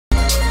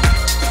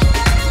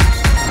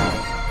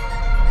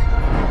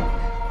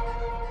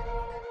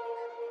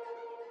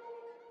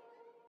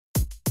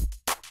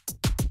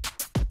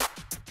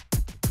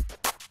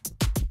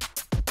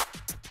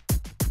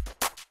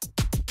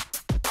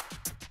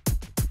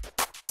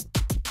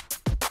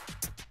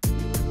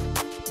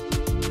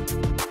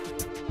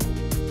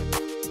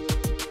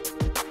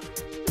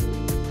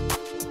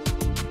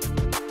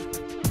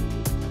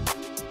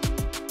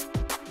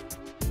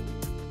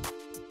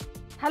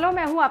Hello,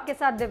 मैं हूं आपके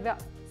साथ दिव्या।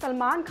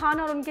 सलमान खान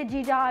और उनके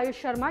जीजा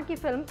आयुष शर्मा की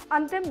फिल्म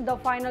अंतिम the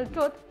final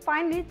truth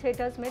finally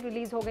theatres में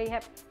रिलीज हो गई है।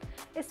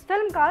 इस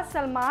फिल्म का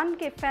सलमान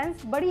के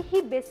फैंस बड़ी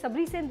ही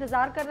बेसब्री से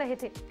इंतजार कर रहे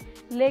थे,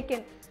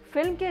 लेकिन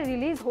फिल्म के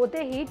रिलीज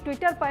होते ही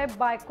ट्विटर पर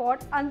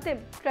बॉयकॉट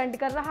अंतिम ट्रेंड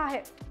कर रहा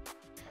है।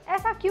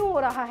 ऐसा क्यों हो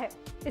रहा है?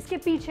 इसके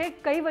पीछे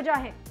कई वजह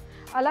हैं।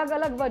 अलग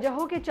अलग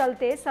वजहों के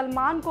चलते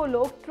सलमान को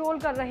लोग ट्रोल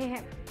कर रहे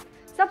हैं।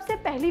 सबसे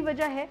पहली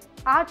वजह है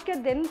आज के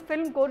दिन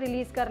फिल्म को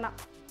रिलीज करना।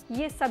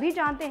 ये सभी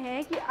जानते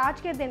हैं कि आज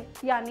के दिन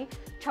यानी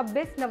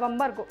 26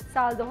 नवंबर को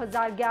साल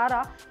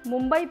 2011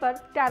 मुंबई पर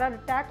टेरर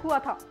अटैक हुआ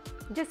था,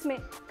 जिसमें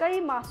कई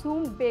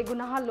मासूम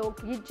बेगुनाह लोग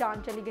की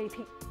जान चली गई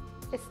थी।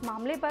 इस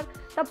मामले पर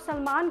तब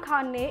सलमान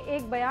खान ने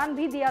एक बयान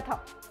भी दिया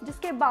था,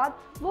 जिसके बाद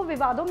वो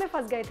विवादों में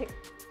फंस गए थे।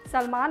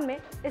 सलमान ने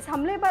इस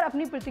हमले पर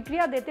अपनी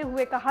प्रतिक्रिया देते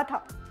हुए कहा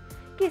था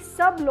कि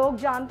सब लोग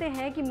जानते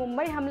हैं कि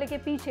मुंबई हमले के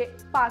पीछे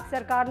पाक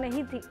सरकार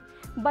नहीं थी,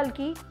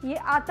 बल्कि ये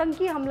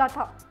आतंकी हमला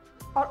था,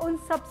 और उन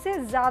सबसे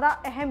ज़्यादा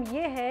अहम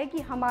ये है कि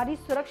हमारी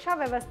सुरक्षा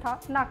व्यवस्था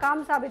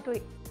नाकाम साबित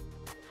हुई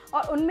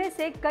और उनमें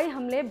से कई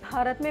हमले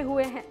भारत में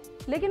हुए हैं,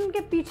 लेकिन उनके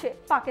पीछे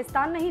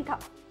पाकिस्तान नहीं था।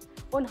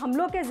 उन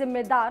हमलों के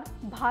जिम्मेदार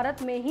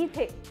भारत में ही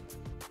थे।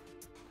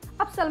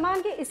 अब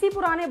सलमान के इसी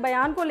पुराने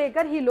बयान को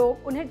लेकर ही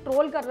लोग उन्हें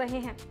ट्रोल कर रहे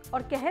हैं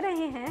और कह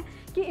रहे हैं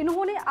कि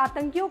इन्होंने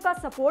आतंकियों का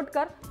सपोर्ट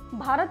कर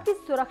भारत की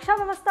सुरक्षा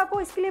व्यवस्था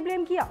को इसके लिए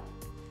ब्लेम किया।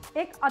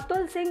 एक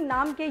अतुल सिंह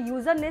नाम के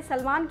यूजर ने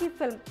सलमान की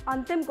फिल्म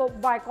अंतिम को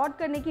बॉयकॉट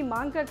करने की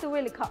मांग करते हुए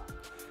लिखा,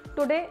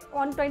 today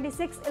on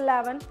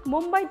 26/11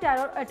 Mumbai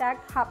terror attack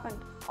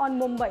happened on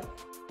Mumbai.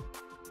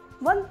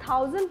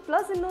 1000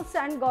 plus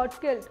innocent got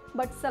killed,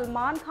 but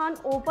Salman Khan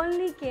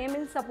openly came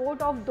in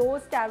support of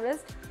those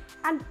terrorists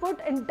and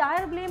put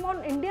entire blame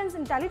on Indians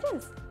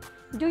intelligence.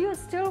 Do you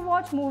still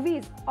watch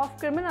movies of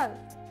criminal?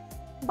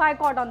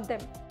 Boycott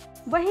Antim।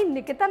 वहीं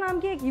निकिता नाम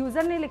के एक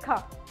user ने लिखा,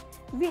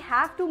 We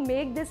have to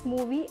make this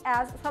movie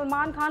as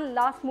Salman Khan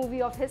last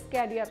movie of his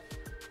career.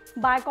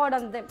 Boycott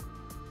Antim।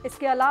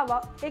 इसके अलावा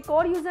एक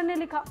और यूजर ने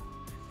लिखा,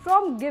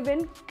 From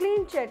giving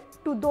clean chit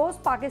to those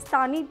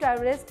Pakistani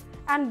terrorists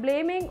and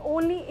blaming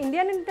only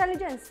Indian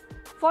intelligence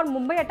for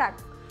Mumbai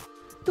attack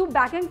to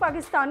backing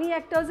Pakistani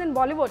actors in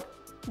Bollywood.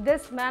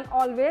 This man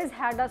always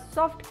had a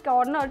soft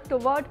corner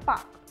toward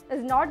Pak.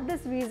 Is not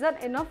this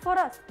reason enough for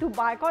us to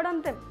boycott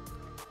Antim?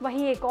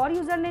 वहीं एक और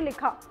user ने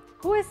लिखा,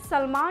 Who is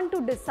Salman to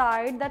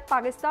decide that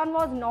Pakistan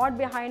was not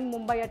behind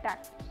Mumbai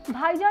attack?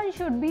 Bhaijan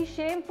should be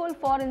shameful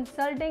for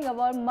insulting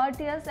our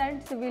martyrs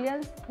and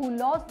civilians who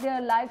lost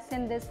their lives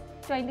in this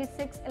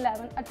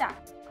 26/11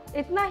 attack.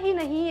 इतना ही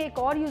नहीं, एक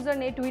और user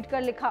ने tweet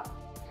कर लिखा,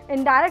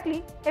 Indirectly,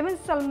 even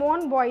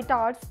Salman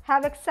boycotts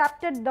have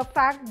accepted the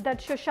fact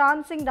that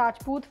Sushant Singh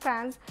Rajput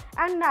fans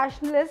and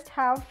nationalists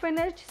have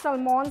finished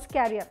Salman's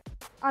career.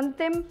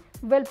 Antim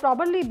will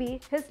probably be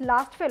his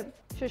last film.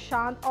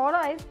 Sushant और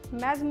is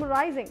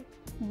mesmerizing.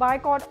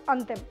 Boycott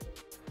अंतिम।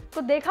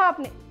 तो देखा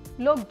आपने,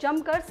 लोग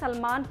जमकर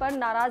सलमान पर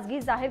नाराजगी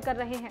जाहिर कर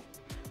रहे हैं।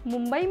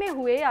 मुंबई में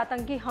हुए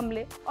आतंकी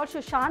हमले और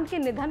सुशांत के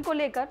निधन को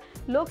लेकर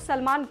लोग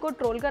सलमान को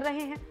ट्रोल कर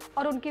रहे हैं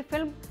और उनकी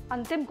फिल्म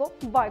अंतिम को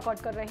बॉयकॉट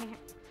कर रहे हैं।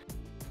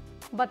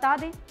 बता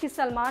दें कि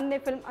सलमान ने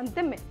फिल्म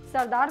अंतिम में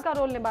सरदार का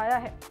रोल निभाया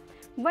है।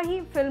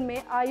 वहीं फिल्म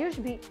में आयुष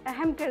भी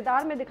अहम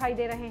किरदार में दिखाई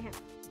दे रहे हैं।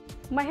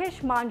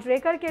 महेश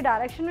मांजरेकर के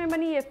डायरेक्शन में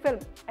बनी ये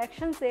फिल्म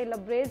एक्शन से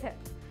लबरेज है।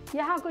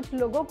 यहाँ कुछ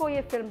लोगों को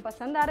ये फिल्म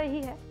पसंद आ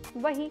रही है,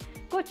 वहीं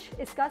कुछ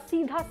इसका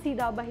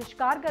सीधा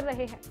बहिष्कार कर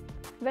रहे हैं।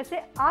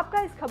 वैसे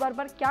आपका इस खबर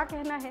पर क्या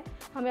कहना है,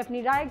 हमें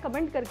अपनी राय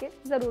कमेंट करके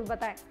ज़रूर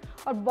बताएं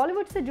और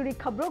बॉलीवुड से जुड़ी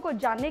खबरों को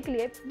जानने के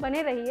लिए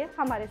बने रहिए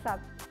हमारे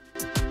साथ।